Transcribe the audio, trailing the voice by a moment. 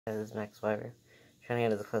This is Max Weber. Trying to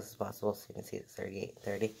get as close as possible so you can see the 38 and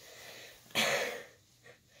 30.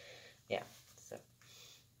 Yeah, so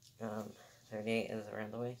 38 is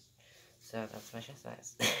around the waist, so that's my chest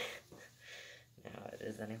size. Now it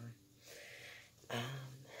is anyway.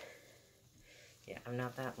 Yeah, I'm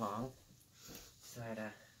not that long, so I had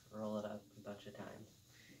to roll it up a bunch of times.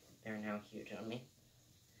 They're now huge on me.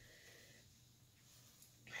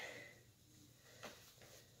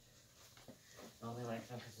 Only like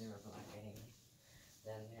them because they were black anyway.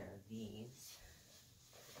 Then there are these.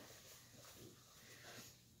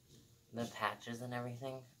 The patches and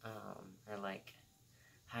everything are like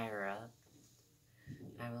higher up,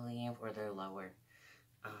 I believe, or they're lower.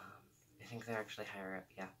 I think they're actually higher up,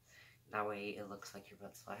 yeah. That way it looks like your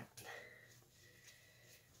butt's flat.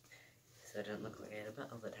 So it doesn't look like I had a butt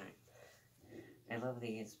all the time. I love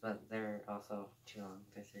these, but they're also too long.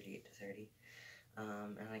 They're 38 to 30.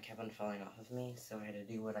 And they kept on falling off of me, so I had to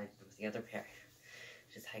do what I did with the other pair.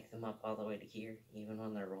 Just hike them up all the way to here, even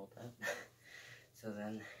when they're rolled up. So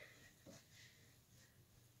then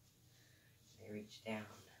they reach down.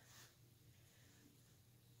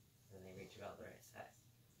 And they reach about the right size.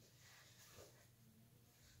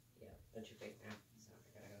 Yeah, they're too big now, so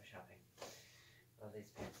I gotta go shopping. Love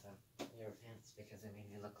these pants though. They were pants because they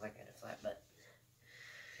made me look like I had a flat butt.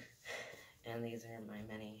 And these are my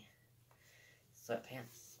many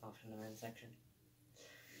sweatpants, all from the men's section.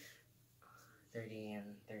 30 and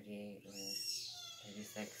 38 or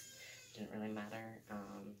 36, didn't really matter.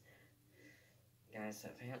 Guys'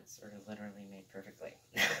 sweatpants are literally made perfectly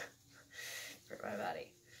for my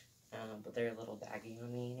body. But they're a little baggy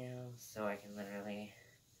on me now, so I can literally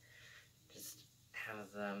just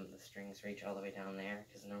have the strings reach all the way down there,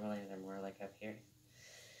 because normally they're more like up here.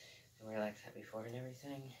 I wear like that before and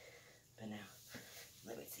everything, but now,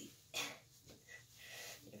 let me see.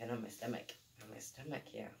 Even on my stomach,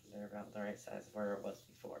 yeah, they're about the right size where it was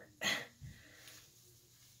before.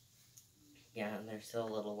 Yeah, and they're still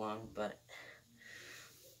a little long, but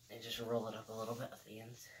I just roll it up a little bit at the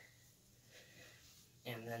ends.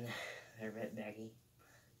 And then they're a bit baggy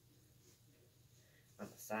on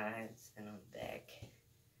the sides and on the back.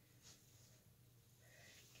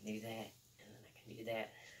 I can do that, and then I can do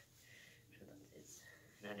that for the buttons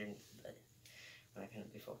and underneath the butt, when I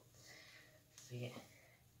couldn't before. So yeah,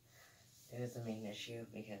 it was the main issue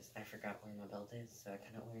because I forgot where my belt is, so I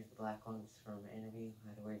couldn't wear the black ones for my interview. I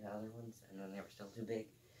had to wear the other ones, and then they were still too big.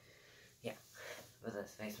 Yeah, but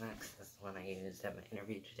this face mask is the one I used at my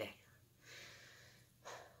interview today.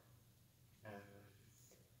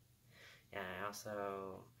 Yeah,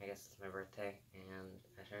 I guess it's my birthday, and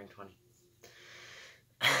I turned 20.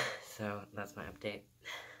 So, that's my update.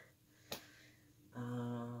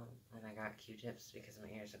 And I got Q-tips because my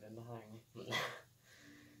ears have been bothering me.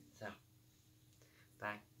 So,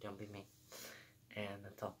 bye. Don't be me.